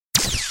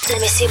Let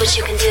me see what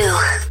you can do.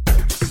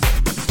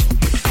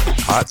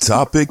 Hot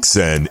topics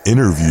and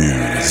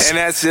interviews. And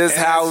that's just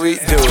how we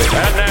do it.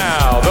 And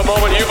now, the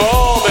moment you've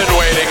all been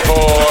waiting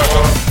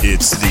for.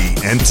 It's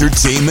the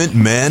Entertainment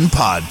Man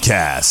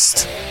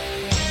Podcast.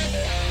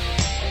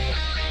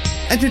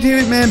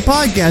 Entertainment Man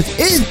Podcast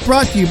is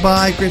brought to you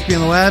by Crispy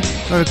on the Web.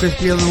 Go to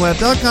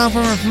crispyontheweb.com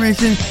for more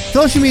information,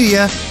 social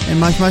media, and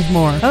much, much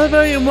more. Hello,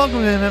 everybody, and welcome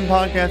to the Man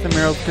Podcast. I'm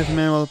Merrill, Crispy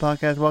Man of the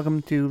Podcast.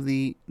 Welcome to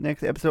the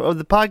next episode of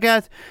the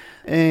podcast.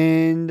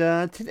 And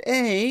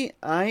today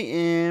I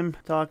am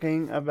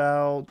talking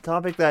about a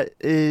topic that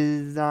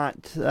is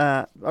not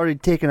already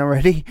taken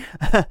already.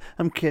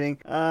 I'm kidding.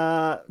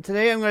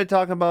 Today I'm going to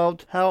talk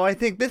about how I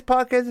think this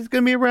podcast is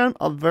going to be around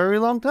a very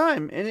long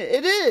time. And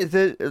it is.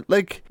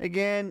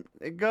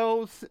 It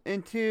goes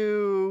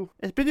into...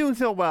 It's been doing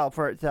so well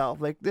for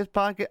itself. Like, this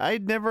podcast... I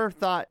never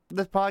thought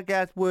this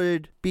podcast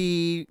would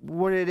be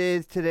what it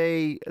is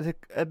today.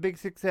 A big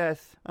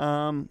success.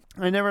 I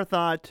never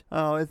thought,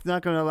 it's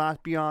not going to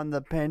last beyond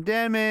the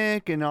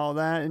pandemic and all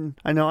that. And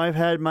I know I've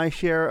had my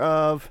share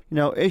of,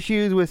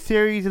 issues with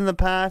series in the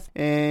past.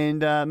 And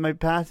my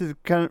past has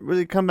kind of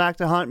really come back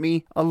to haunt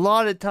me a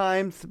lot of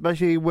times,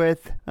 especially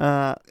with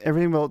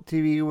Everything About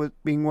TV with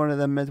being one of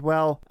them as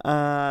well.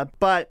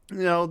 But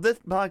this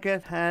podcast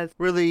has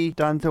really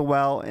done so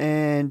well.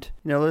 And,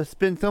 there's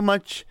been so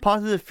much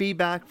positive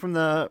feedback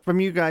from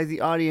you guys,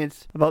 the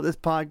audience, about this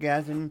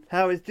podcast and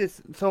how it's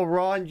just so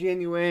raw and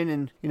genuine.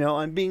 And,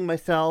 I'm being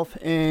myself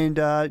and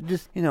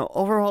just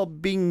overall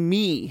being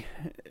me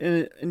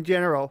in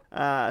general.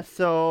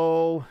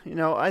 So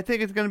I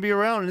think it's going to be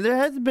around. And there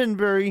hasn't been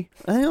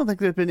I don't think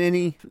there's been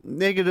any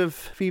negative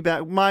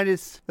feedback,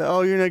 minus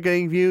the, you're not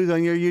getting views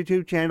on your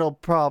YouTube channel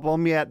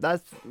problem yet.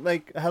 That's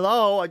like,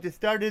 hello, I just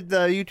started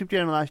the YouTube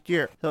channel last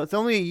year, so it's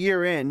only a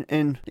year in,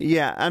 and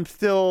yeah, I'm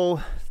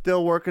still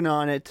working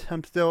on it.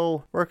 I'm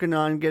still working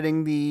on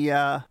getting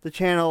the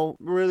channel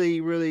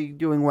really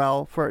doing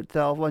well for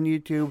itself on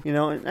YouTube.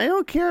 And I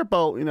don't care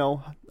about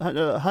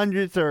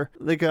hundreds or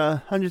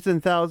hundreds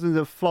and thousands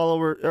of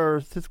followers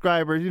or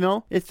subscribers.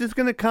 It's just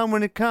gonna come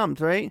when it comes,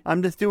 right?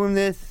 I'm just doing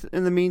this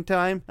in the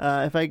meantime.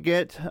 If I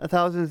get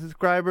 1,000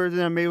 subscribers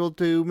and I'm able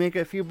to make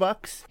a few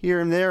bucks here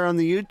and there on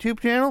the YouTube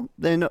channel,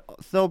 then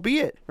so be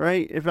it,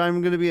 right? If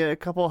I'm gonna be at a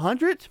couple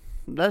hundred,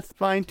 that's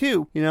fine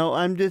too.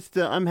 I'm just,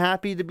 I'm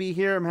happy to be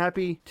here. I'm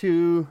happy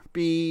to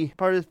be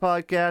part of this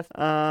podcast.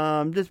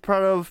 I'm just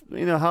proud of,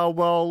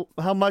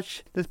 how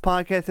much this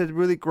podcast has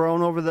really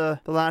grown over the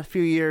last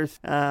few years.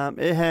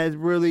 It has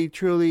really,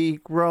 truly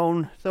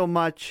grown so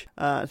much,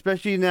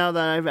 especially now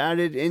that I've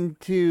added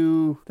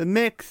into the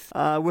mix,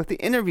 with the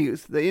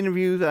interviews. The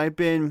interviews I've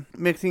been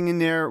mixing in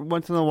there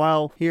once in a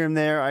while, here and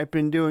there. I've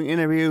been doing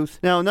interviews.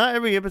 Now, not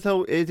every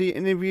episode is the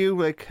interview.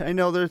 Like, I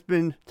know there's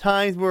been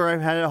times where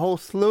I've had a whole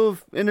slew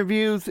of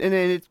interviews and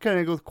then it kind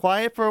of goes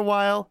quiet for a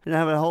while and I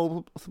have a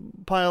whole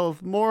pile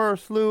of more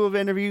slew of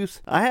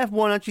interviews. I have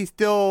one actually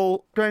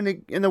still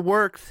in the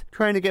works,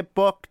 trying to get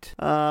booked,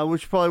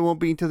 which probably won't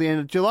be until the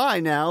end of July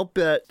now,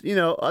 but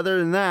other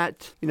than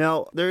that,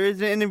 there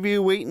is an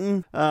interview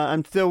waiting.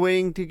 I'm still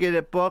waiting to get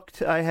it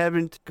booked. I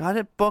haven't got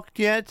it booked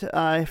yet.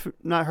 I've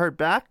not heard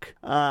back.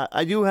 At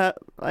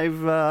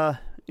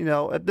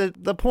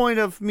the point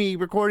of me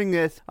recording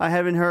this, I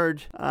haven't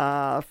heard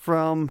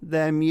from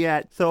them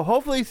yet. So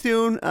hopefully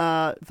soon,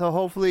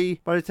 hopefully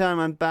by the time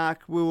I'm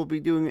back, we will be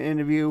doing an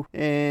interview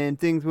and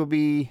things will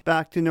be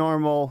back to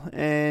normal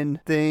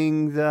and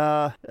things,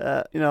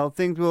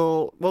 things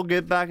will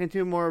get back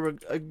into more of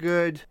a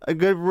good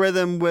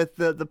rhythm with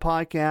the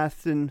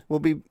podcast, and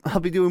I'll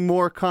be doing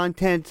more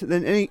content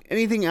than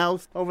anything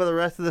else over the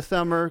rest of the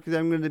summer, because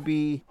I'm going to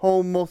be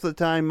home most of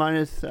the time,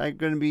 minus I'm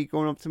going to be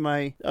going up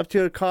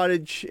to a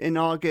cottage in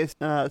August.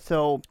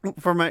 So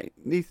for my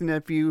niece and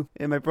nephew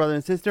and my brother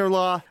and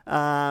sister-in-law,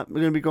 we're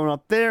going to be going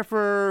up there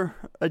for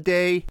a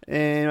day,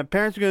 and my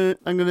parents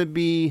I'm going to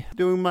be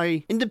doing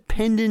my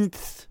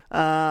independence,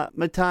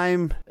 my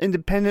time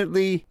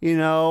independently,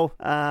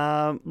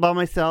 by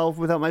myself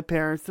without my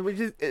parents, which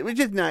is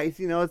nice.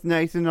 It's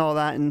nice and all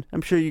that, and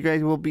I'm sure you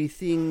guys will be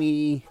seeing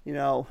me.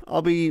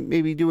 I'll be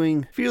maybe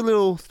doing a few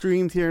little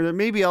streams here.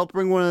 Maybe I'll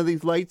bring one of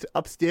these lights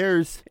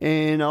upstairs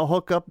and I'll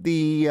hook up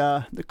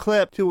the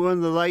clip to one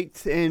of the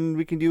lights, and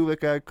we can do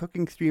like a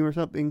cooking stream or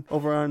something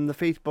over on the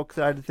Facebook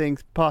side of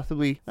things,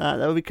 possibly. That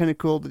would be kind of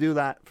cool to do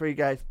that for you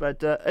guys.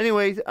 But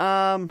anyways,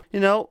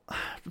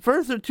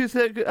 first or two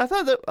seconds, I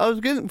thought that I was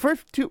getting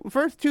first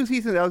two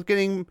seasons, I was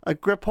getting a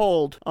grip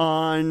hold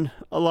on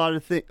a lot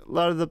of the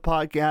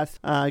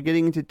podcast,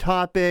 getting into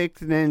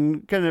topics, and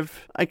then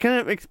I kind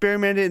of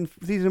experimented in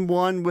season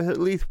 1 with at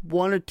least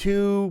 1 or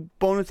 2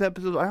 bonus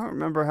episodes. I don't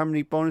remember how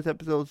many bonus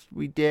episodes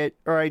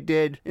I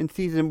did in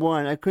season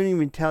 1. I couldn't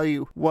even tell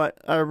you what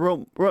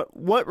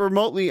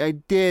remotely I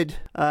did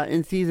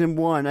in season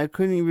 1. I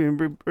couldn't even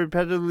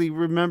repetitively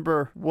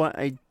remember what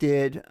I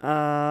did.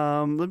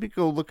 Let me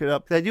go look it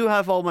up, 'cause I do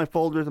have all my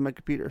folders on my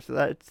computer, so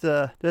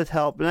does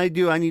help. And I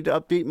need to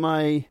update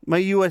my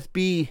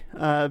USB,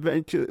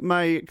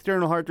 my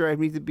external hard drive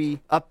needs to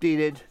be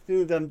updated as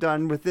soon as I'm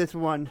done with this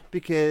one,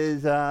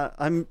 because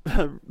I'm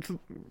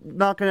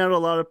knocking out a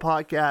lot of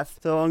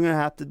podcasts, so I'm going to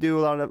have to do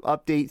a lot of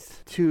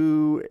updates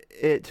to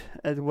it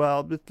as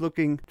well. Just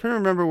trying to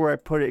remember where I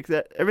put it,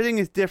 because everything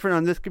is different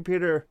on this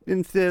computer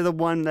instead of the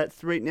one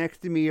that's right next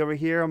to me over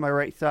here on my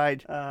right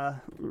side,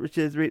 which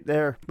is right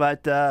there.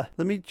 But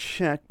let me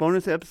check.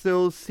 Bonus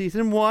episodes,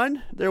 season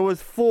 1, there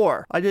was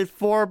 4. I did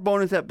 4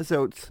 bonus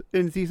episodes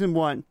in season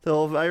 1.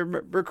 So if I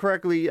remember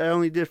correctly, I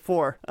only did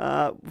 4.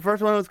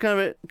 First one was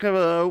kind of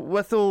a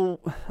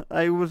whistle.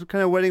 I was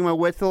kind of wetting my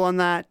whistle on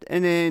that,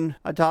 and then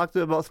I talked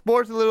about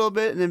sports a little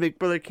bit, and then Big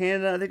Brother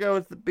Canada. I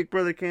think the Big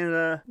Brother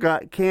Canada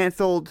got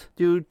canceled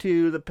due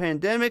to the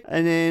pandemic,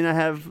 and then I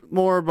have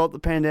more about the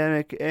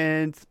pandemic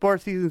and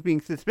sports seasons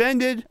being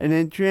suspended, and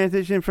then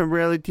transition from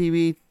reality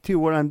TV to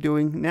what I'm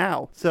doing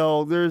now.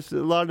 So there's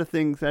a lot of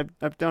things.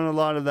 I've done a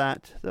lot of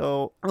that.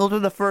 So those are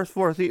the first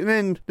 4 seasons. And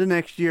then the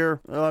next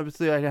year,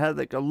 obviously I had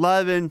like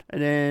 11,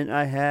 and then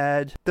I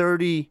had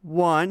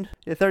 31.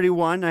 Yeah,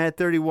 31. I had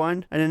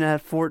 31, and then I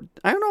had 4.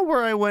 I don't know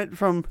where I went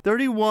from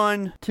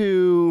 31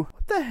 to...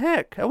 What the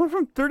heck? I went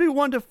from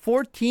 31 to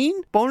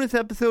 14 bonus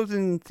episodes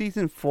in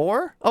season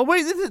 4. Oh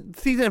wait, this is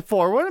season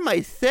 4. What am I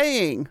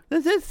saying?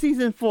 This is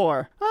season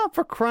 4. Oh,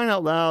 for crying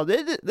out loud.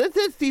 This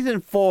is season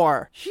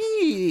 4.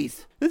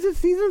 Jeez. This is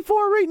season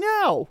 4 right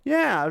now.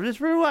 Yeah, I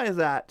just realized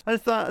that. I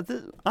thought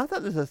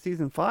this was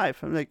season 5.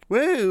 I'm like,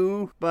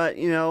 whoa. But,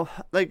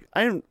 like,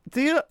 I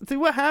see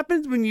what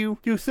happens when you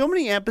do so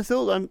many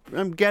episodes.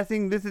 I'm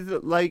guessing this is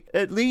like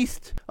at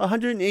least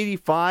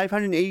 185,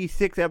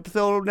 186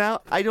 episodes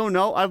now. I don't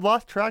know. I've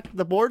lost track.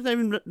 The board's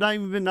not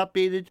even been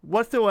updated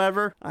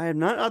whatsoever. I have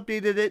not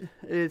updated it.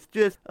 It's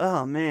just,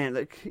 oh man,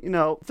 like,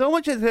 so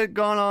much has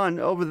gone on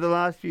over the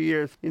last few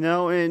years,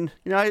 and,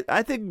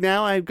 I think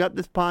now I've got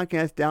this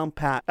podcast down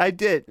pat. I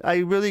did. I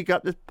really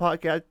got this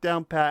podcast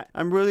down pat.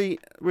 I'm really,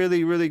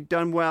 really, really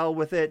done well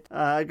with it.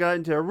 I got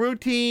into a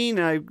routine.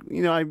 I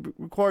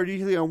record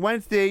usually on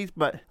Wednesdays,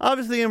 but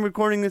obviously I'm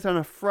recording this on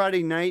a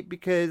Friday night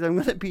because I'm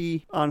going to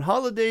be on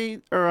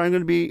holiday, or I'm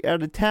going to be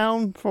out of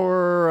town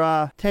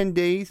for 10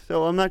 days,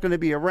 so I'm not going to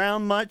be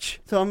around much.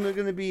 So I'm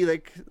going to be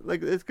like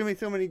there's going to be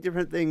so many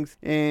different things,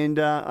 and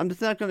I'm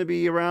just not going to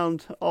be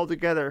around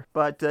altogether.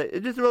 But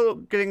it's just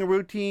about getting a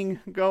routine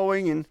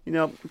going, and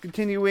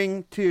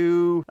continuing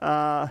to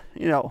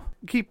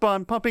keep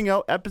on pumping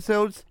out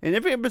episodes, and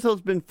every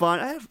episode's been fun.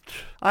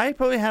 I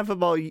probably have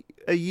about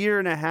a year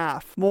and a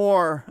half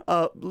more,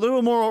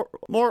 little more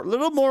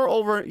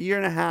over a year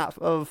and a half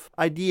of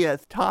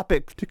ideas,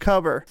 topics to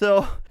cover.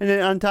 So, and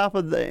then on top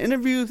of the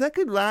interviews, that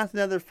could last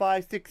another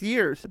 5-6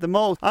 years at the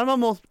most.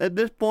 At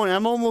this point,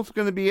 I'm almost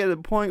going to be at a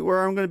point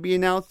where I'm going to be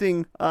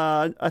announcing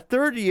a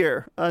third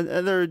year,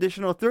 another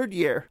additional third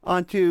year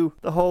onto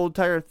the whole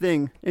entire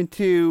thing,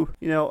 into,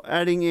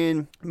 adding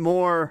in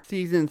more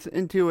seasons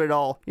into it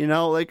all.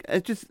 Like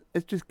it's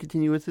just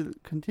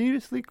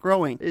continuously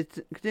growing. It's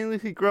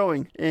continuously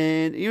growing.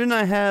 And even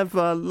I have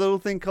a little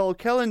thing called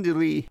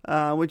Calendly,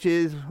 which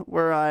is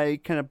where I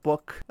kind of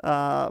book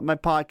my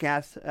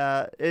podcast.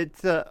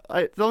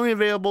 It's only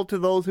available to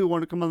those who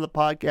want to come on the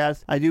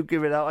podcast. I do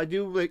give it out. I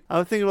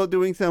was thinking about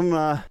doing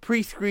some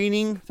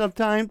pre-screening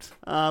sometimes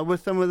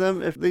with some of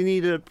them. If they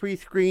need a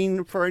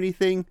pre-screen for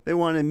anything they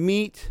want to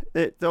meet,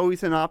 it's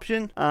always an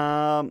option.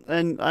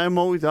 And I'm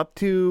always up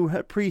to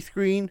a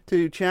pre-screen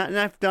to chat. And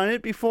I've done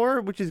it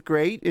before, which is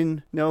great,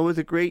 and it was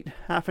a great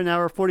half an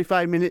hour,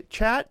 45-minute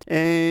chat,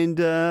 and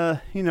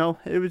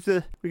it was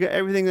we got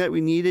everything that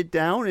we needed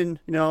down, and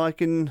I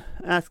can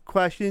ask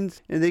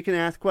questions, and they can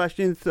ask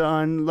questions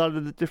on a lot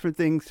of the different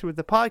things with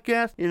the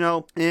podcast,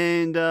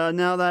 and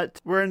now that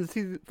we're in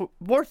the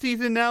fourth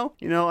season now,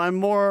 I'm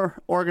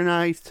more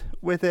organized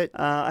with it.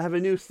 I have a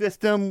new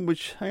system,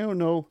 which I don't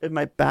know if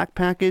my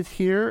backpack is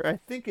here. I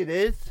think it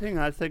is. Hang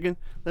on a second.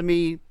 Let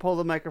me pull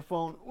the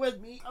microphone with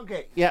me.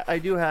 Okay. Yeah, I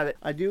do have it.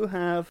 I do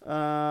have,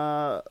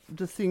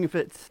 just seeing if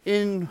it's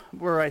in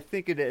where I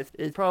think it is.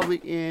 It's probably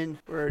in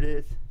where it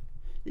is.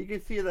 You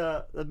can see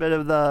the bit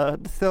of the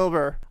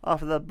silver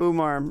off of the boom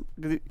arm.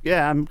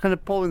 Yeah, I'm kind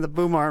of pulling the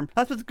boom arm.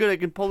 That's what's good. I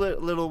can pull it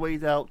a little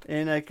ways out,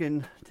 and I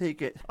can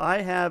take it.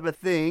 I have a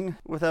thing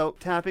without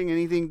tapping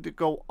anything to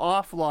go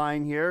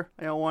offline here.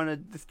 I don't want to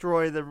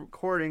destroy the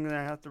recording, and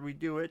I have to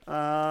redo it.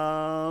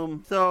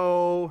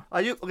 So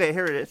I do. Okay,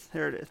 here it is.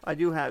 Here it is. I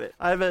do have it.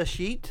 I have a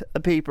sheet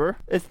of paper.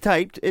 It's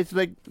typed. It's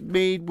like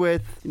made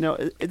with,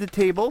 it's a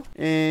table,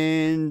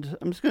 and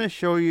I'm just gonna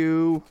show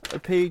you a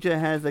page that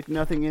has like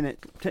nothing in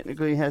it.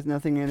 Technically has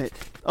nothing in it.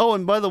 Oh,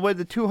 and by the way,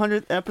 the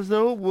 200th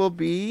episode will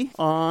be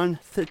on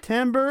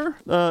September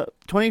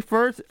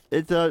 21st.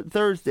 It's a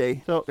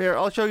Thursday. So here,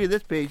 I'll show you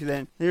this page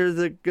then. Here's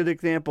a good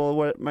example of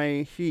what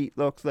my sheet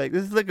looks like.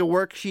 This is like a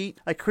worksheet.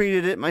 I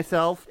created it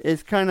myself.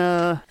 It's kind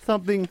of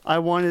something I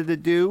wanted to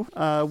do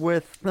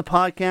with the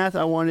podcast.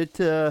 I wanted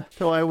to,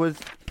 so I was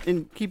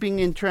keeping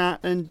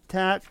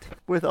intact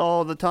with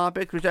all the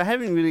topics, which I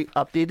haven't really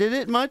updated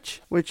it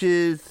much, which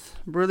is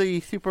really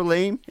super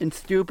lame and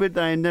stupid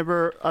that I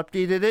never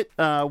updated it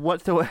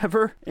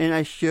whatsoever, and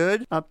I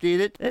should update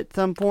it at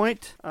some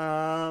point.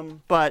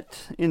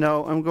 But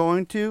I'm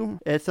going to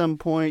at some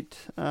point.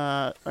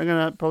 I'm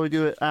gonna probably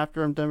do it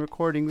after I'm done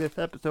recording this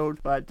episode.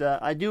 But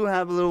I do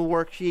have a little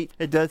worksheet.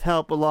 It does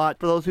help a lot.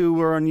 For those who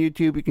are on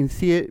YouTube, you can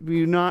see it. If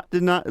you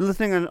did not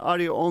listening on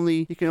audio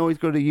only, you can always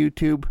go to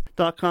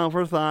youtube.com/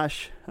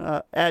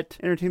 at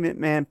Entertainment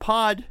Man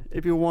Pod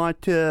if you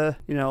want to,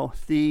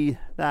 see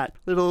that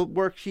little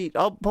worksheet.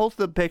 I'll post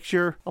the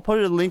picture. I'll put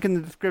a link in the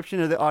description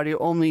of the audio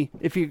only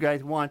if you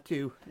guys want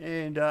to,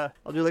 and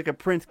I'll do like a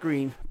print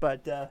screen.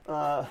 But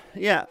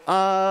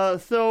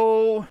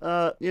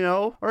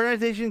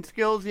organization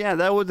skills. Yeah,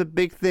 that was a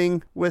big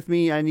thing with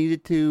me. I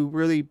needed to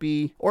really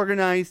be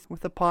organized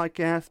with the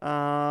podcast.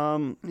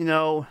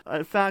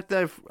 The fact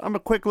that I'm a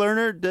quick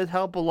learner does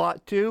help a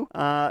lot too.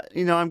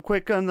 I'm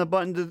quick on the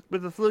button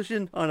with the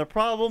solution on a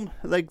problem.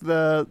 Like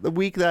the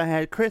week that I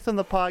had Chris on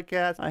the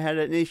podcast, I had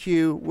an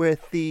issue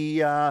with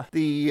the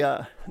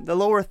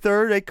lower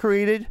third I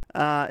created.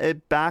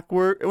 It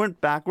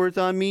went backwards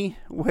on me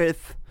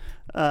with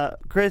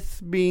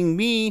Chris being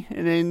me,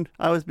 and then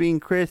I was being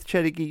Chris,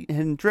 Cheddick,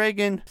 and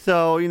Dragon.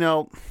 So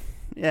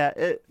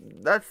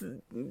that's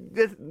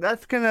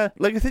kind of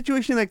like a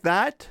situation like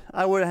that.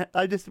 What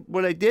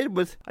I did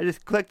was I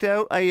just clicked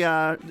out.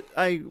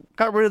 I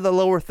got rid of the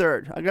lower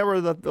third. I got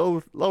rid of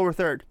the lower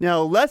third.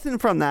 Now, lesson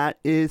from that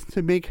is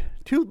to make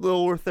 2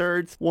 lower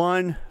thirds,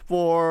 one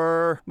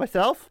for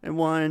myself and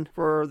one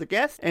for the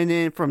guest, and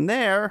then from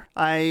there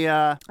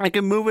I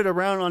can move it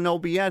around on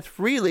OBS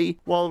freely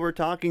while we're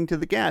talking to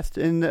the guest,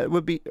 and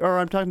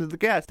I'm talking to the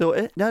guest. So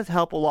it does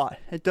help a lot.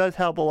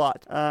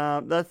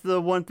 That's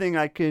the one thing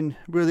I can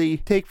really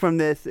take from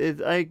this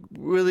is I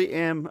really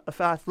am a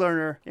fast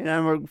learner and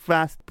I'm a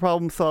fast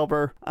problem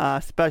solver,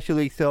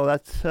 especially. So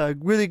that's a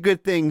really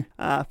good thing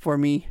for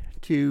me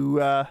to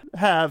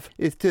have,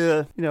 is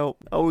to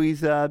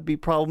always be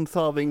problem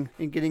solving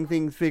and getting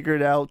things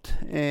figured out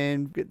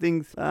and get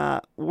things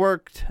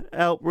worked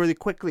out really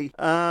quickly.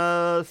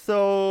 Some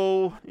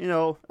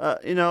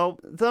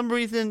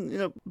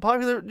reason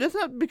popular, just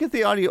not because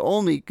the audio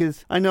only,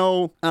 because I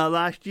know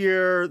last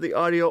year the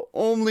audio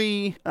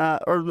only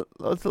or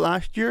was it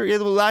last year? Yeah,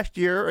 last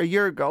year, a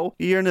year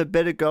and a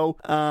bit ago,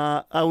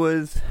 I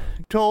was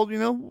told,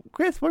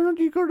 Chris, why don't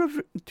you go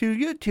to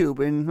YouTube?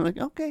 And I'm like,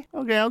 okay,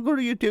 I'll go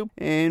to YouTube.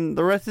 And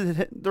the rest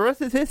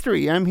is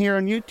history. I'm here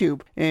on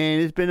YouTube,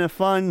 and it's been a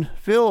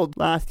fun-filled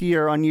last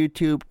year on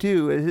YouTube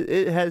too.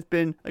 It has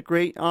been a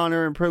great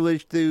honor and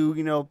privilege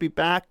to be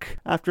back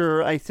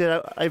after I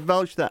said I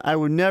vouched that I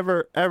would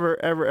never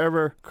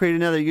ever create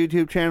another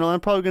YouTube channel. I'm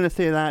probably going to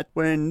say that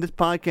when this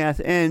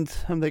podcast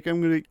ends. I'm going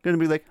to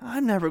be like,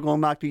 I'm never going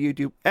back to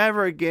YouTube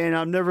ever again.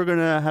 I'm never going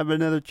to have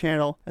another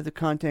channel as a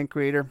content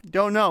creator.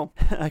 Don't know.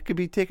 I could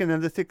be taking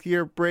another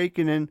 6-year break,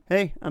 and then,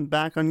 hey, I'm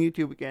back on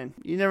YouTube again.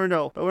 You never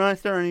know. But when I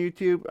started on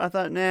YouTube, I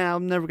thought, I'll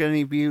never get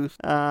any views.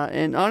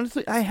 And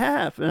honestly, I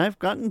have, and I've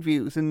gotten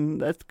views, and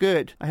that's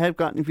good. I have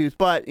gotten views,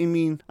 but I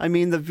mean,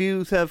 the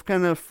views have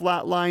kind of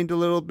flatlined a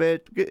little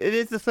bit. It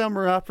is the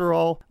summer after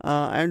all.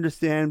 I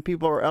understand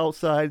people are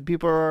outside,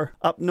 people are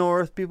up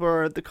north, people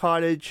are at the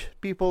cottage,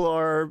 people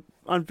are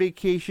on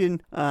vacation,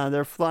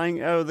 they're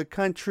flying out of the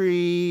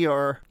country,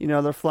 or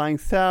they're flying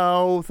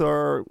south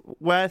or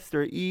west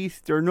or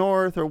east or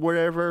north or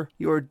whatever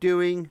you're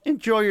doing.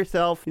 Enjoy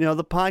yourself.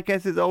 The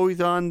podcast is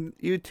always on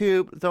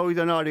YouTube. It's always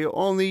on audio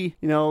only.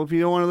 If you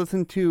don't want to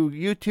listen to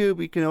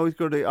YouTube, you can always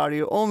go to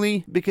audio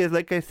only, because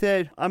like I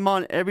said, I'm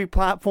on every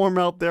platform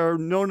out there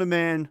known to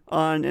man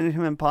on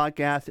Entertainment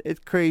Podcast. It's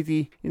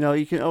crazy.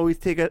 You can always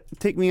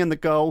take me on the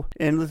go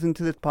and listen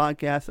to this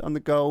podcast on the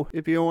go.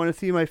 If you don't want to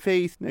see my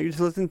face, you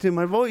just listen to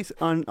my voice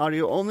on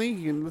audio only.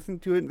 You can listen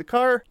to it in the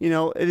car.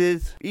 It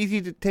is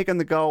easy to take on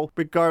the go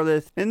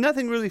regardless, and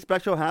nothing really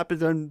special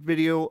happens on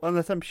video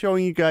unless I'm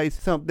showing you guys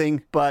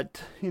something.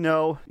 But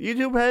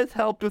YouTube has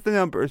helped with the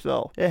numbers,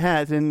 though. It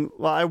has. And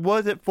while I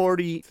was at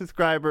 40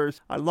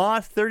 subscribers, I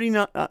lost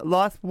 39,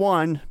 lost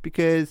one,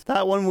 because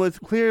that one was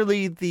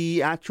clearly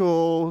the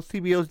actual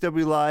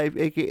CBOTW Live,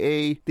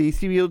 aka the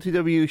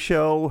CBOTW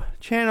show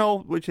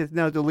channel, which is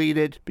now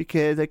deleted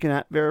because I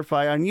cannot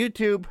verify on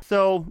YouTube.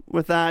 So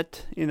with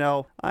that,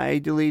 I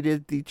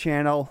deleted the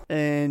channel,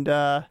 and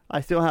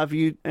I still have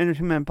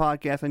Entertainment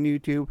Podcast on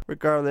YouTube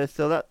regardless.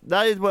 So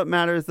that is what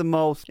matters the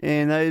most,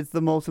 and that is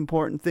the most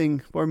important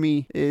thing for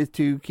me, is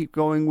to keep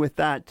going with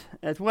that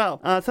as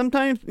well.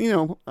 Sometimes,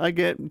 I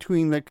get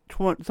between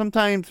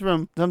sometimes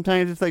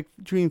it's like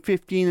between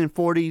 15 and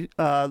 40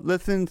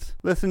 listeners,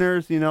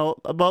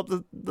 about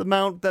the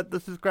amount that the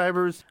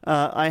subscribers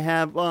I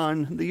have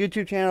on the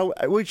YouTube channel,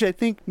 which I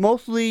think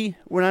mostly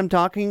when I'm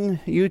talking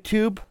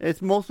YouTube,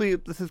 it's mostly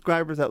the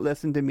subscribers that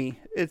listen to me.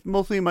 it's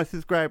mostly my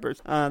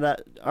subscribers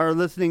that are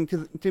listening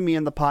to me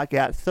on the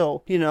podcast.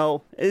 So,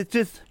 it's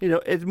just,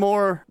 it's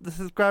more the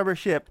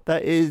subscribership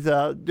that is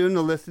doing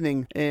the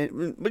listening,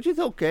 and which is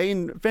okay.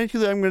 And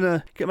eventually I'm going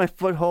to get my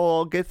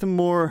foothold, get some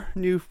more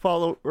new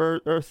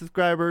followers or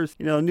subscribers,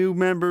 new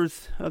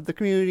members of the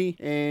community.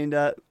 And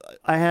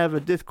I have a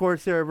Discord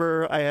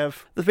server. I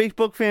have the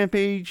Facebook fan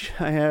page.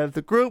 I have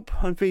the group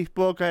on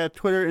Facebook. I have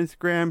Twitter,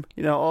 Instagram.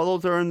 All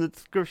those are in the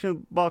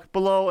description box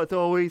below. As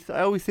always,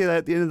 I always say that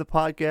at the end of the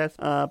podcast.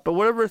 But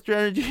whatever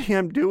strategy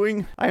I'm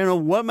doing, I don't know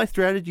what my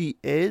strategy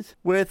is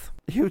with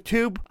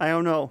YouTube. I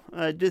don't know.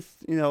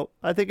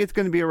 I think it's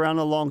going to be around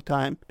a long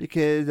time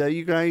because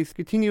you guys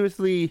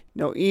continuously,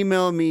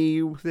 email me.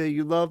 You say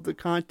you love the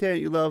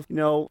content. You love,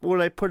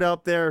 what I put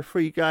out there for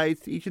you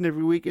guys each and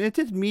every week. And it's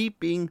just me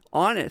being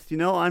honest.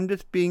 I'm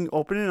just being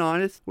open and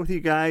honest with you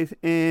guys.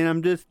 And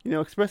I'm just,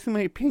 expressing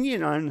my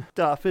opinion on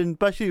stuff. And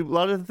especially a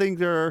lot of the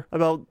things are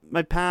about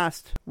my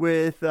past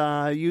with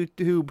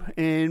YouTube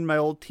and my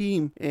old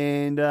team.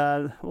 And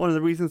one of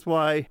the reasons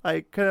why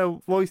I kind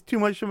of voiced too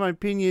much of my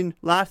opinion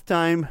last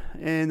time,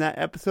 and that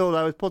episode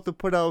I was supposed to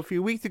put out a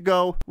few weeks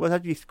ago was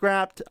actually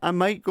scrapped. I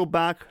might go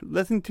back,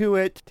 listen to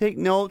it, take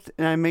notes,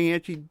 and I may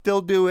actually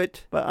still do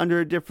it, but under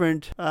a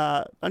different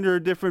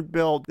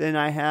build than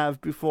I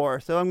have before.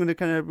 So I'm going to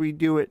kind of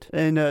redo it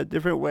in a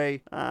different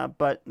way.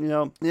 But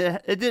yeah,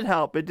 it did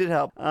help. It did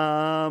help.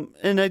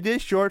 And I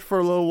did short for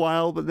a little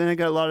while, but then I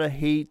got a lot of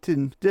hate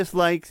and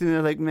dislikes, and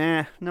they're like,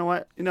 nah, you know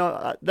what?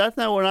 That's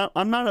not what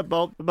I'm not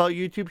about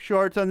YouTube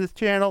shorts on this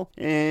channel.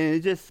 And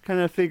it just kind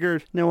of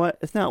figured, you know what?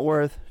 It's not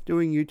worth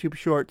doing YouTube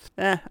shorts.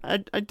 I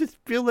just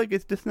feel like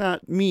it's just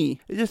not me.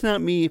 It's just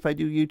not me if I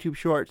do YouTube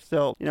shorts.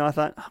 So, I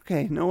thought,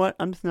 okay, you know what?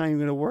 I'm just not even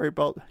going to worry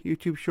about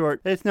YouTube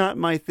short. It's not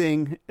my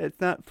thing.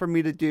 It's not for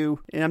me to do.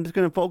 And I'm just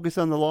going to focus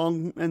on the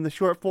long and the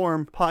short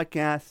form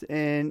podcasts.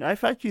 And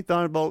I've actually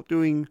thought about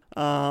doing,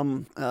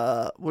 what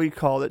do you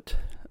call it?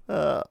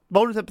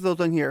 Bonus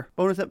episodes on here.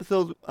 Bonus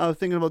episodes I was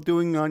thinking about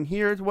doing on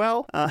here as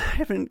well. I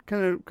haven't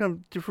kind of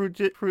come to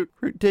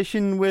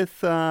fruition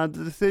with the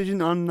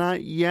decision on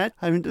that yet.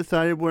 I haven't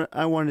decided what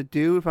I want to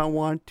do. If I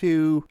want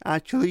to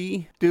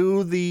actually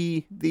do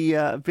the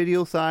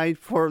video side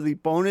for the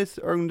bonus,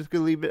 or I'm just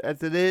going to leave it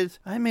as it is.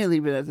 I may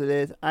leave it as it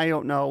is. I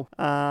don't know.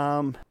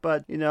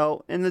 But,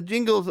 and the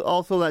jingles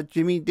also that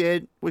Jimmy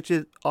did, which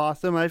is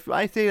awesome. I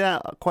say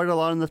that quite a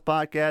lot on this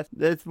podcast.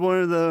 That's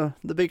one of the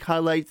big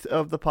highlights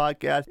of the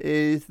podcast,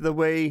 is the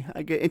way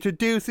I get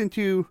introduced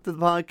into the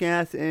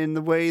podcast and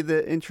the way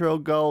the intro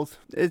goes.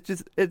 It's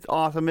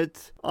awesome.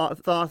 It's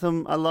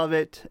awesome. I love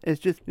it. It's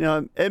just,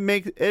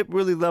 it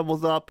really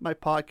levels up my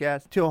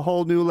podcast to a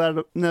whole new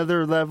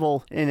another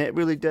level, and it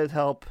really does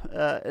help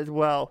as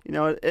well.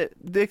 It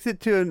takes it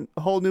to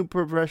a whole new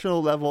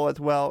professional level as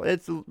well.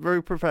 It's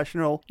very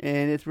professional,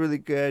 and it's really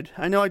good.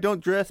 I know I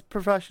don't dress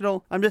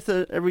professional. I'm just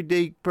an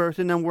everyday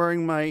person.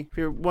 If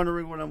you're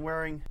wondering what I'm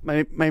wearing,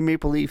 my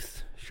Maple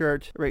Leafs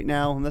shirt right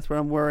now, and that's what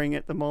I'm wearing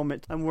at the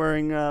moment. I'm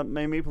wearing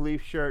my Maple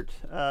Leaf shirt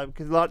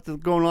because lots is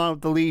going on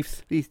with the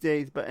Leafs these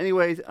days. But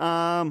anyways,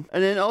 and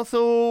then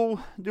also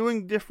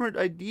doing different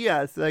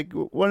ideas. Like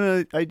one of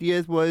the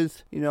ideas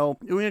was,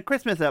 doing a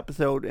Christmas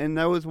episode, and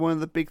that was one of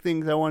the big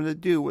things I wanted to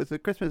do, was a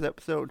Christmas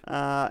episode.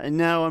 And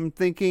now I'm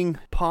thinking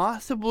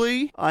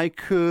possibly I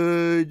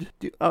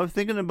was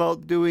thinking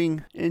about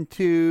doing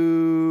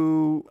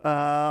into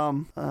I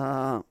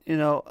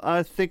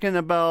was thinking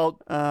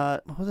about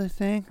what was I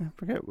saying? I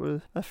forget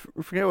what I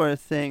was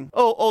saying.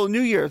 Oh,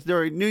 New Year's.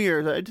 New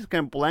Year's. I just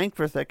kind of blanked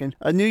for a second.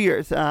 New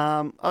Year's.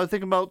 I was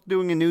thinking about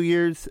doing a New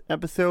Year's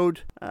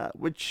episode,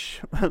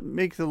 which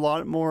makes a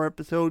lot more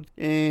episodes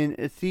in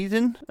a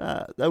season.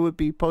 That would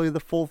be probably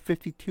the full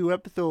 52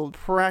 episodes.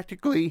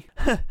 Practically,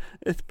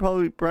 it's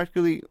probably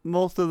practically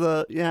most of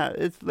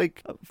it's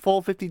like a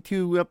full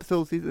 52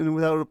 episode season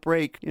without a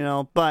break,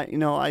 but,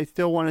 I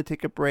still want to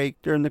take a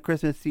break during the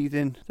Christmas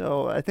season.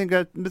 So I think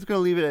I'm just going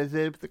to leave it as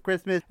it is, the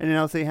Christmas, and then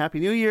I'll say Happy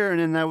New Year, and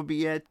then that would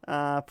be it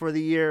for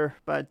the year.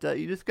 But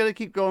you just got to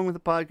keep going with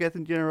the podcast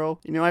in general.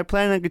 I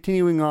plan on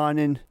continuing on,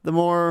 and the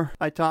more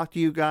I talk to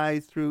you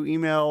guys through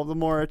email, the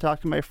more I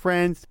talk to my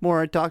friends, the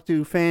more I talk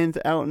to fans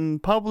out in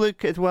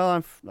public as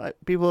well.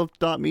 People have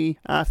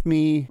asked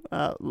me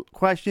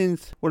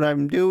questions, what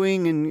I'm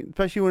doing, and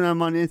especially when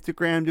I'm on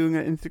Instagram doing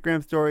an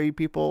Instagram story,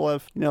 people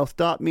have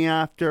stopped me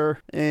after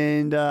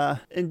and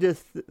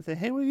just say,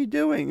 hey, what are you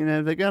doing? And I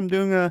was like, I'm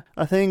doing a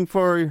thing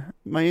for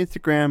my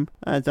Instagram,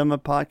 as I'm a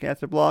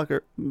podcaster,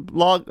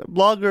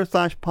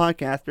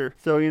 blogger/podcaster.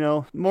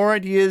 So, more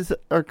ideas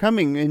are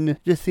coming, and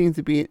it just seems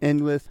to be an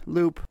endless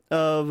loop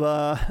of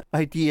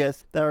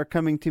ideas that are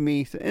coming to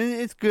me. So, and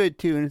it's good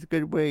too, and it's a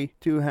good way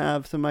to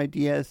have some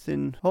ideas,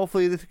 and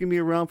hopefully this can be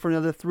around for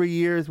another 3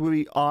 years. Would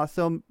be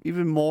awesome,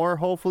 even more,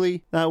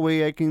 hopefully. That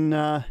way I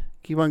can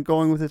keep keep on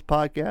going with this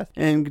podcast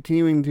and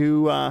continuing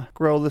to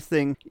grow this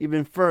thing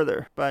even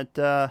further. But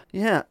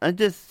yeah,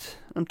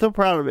 I'm so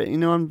proud of it. You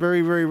know, I'm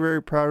very, very,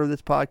 very proud of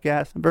this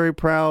podcast. I'm very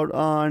proud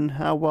on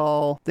how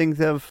well things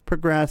have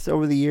progressed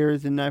over the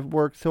years, and I've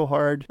worked so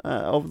hard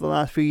over the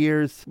last few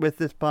years with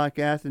this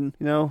podcast. And,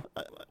 you know,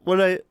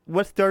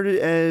 what started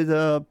as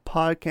a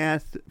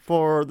podcast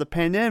for the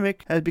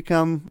pandemic has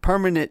become a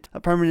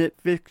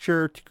permanent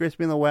fixture to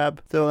Crispy on the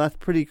Web. So that's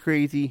pretty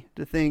crazy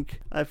to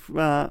think.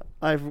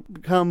 I've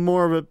become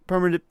more of a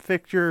permanent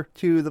fixture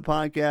to the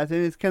podcast,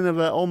 and it's kind of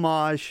an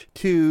homage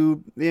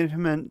to the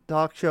Entertainment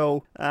Talk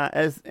Show.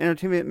 As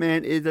Entertainment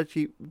Man is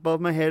actually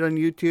above my head on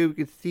YouTube, you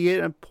can see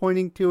it. I'm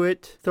pointing to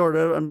it, sort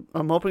of.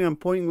 I'm hoping I'm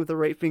pointing with the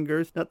right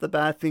fingers, not the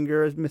bad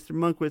finger, as Mr.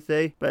 Monk would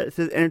say. But it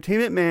says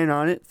Entertainment Man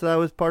on it, so that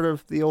was part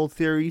of the old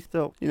series.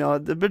 So, you know,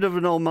 it's a bit of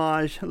an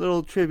homage, a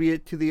little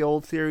tribute to the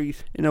old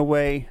series in a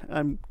way.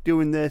 I'm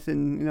doing this,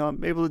 and, you know,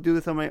 I'm able to do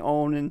this on my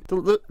own, and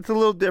it's a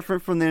little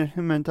different from the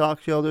Entertainment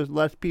Talk Show. There's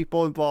less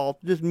people involved,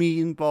 just me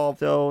involved.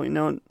 So, you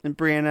know, and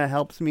Brianna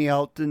helps me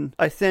out, and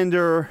I send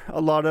her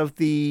a lot of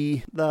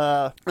the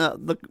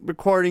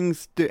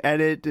recordings to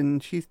edit,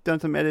 and she's done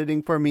some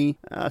editing for me,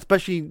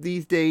 especially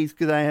these days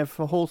because I have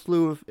a whole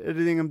slew of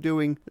editing I'm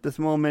doing at this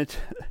moment.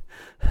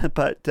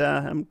 But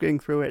I'm getting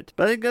through it.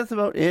 But I think that's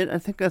about it. I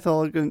think that's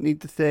all I'm going to need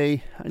to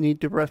say. I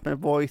need to rest my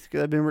voice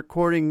because I've been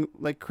recording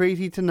like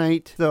crazy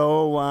tonight.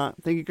 So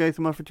thank you guys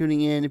so much for tuning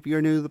in. If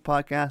you're new to the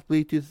podcast,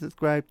 please do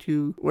subscribe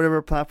to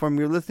whatever platform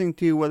you're listening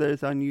to, whether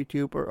it's on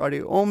YouTube or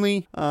audio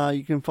only.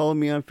 You can follow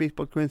me on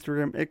Facebook, Twitter,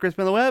 Instagram at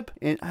Crispy on the Web.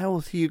 And I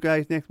will see you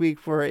guys next week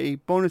for a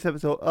bonus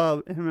episode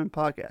of Entertainment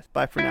Podcast.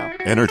 Bye for now.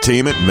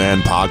 Entertainment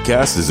Man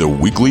Podcast is a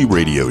weekly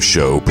radio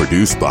show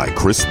produced by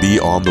Crispy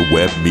on the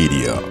Web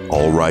Media.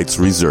 All rights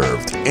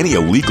reserved. Any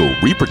illegal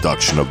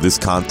reproduction of this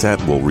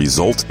content will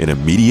result in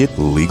immediate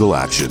legal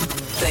action.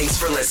 Thanks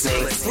for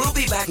listening. We'll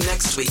be back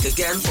next week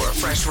again for a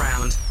fresh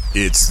round.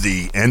 It's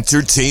the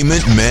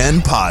Entertainment Man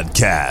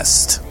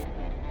Podcast.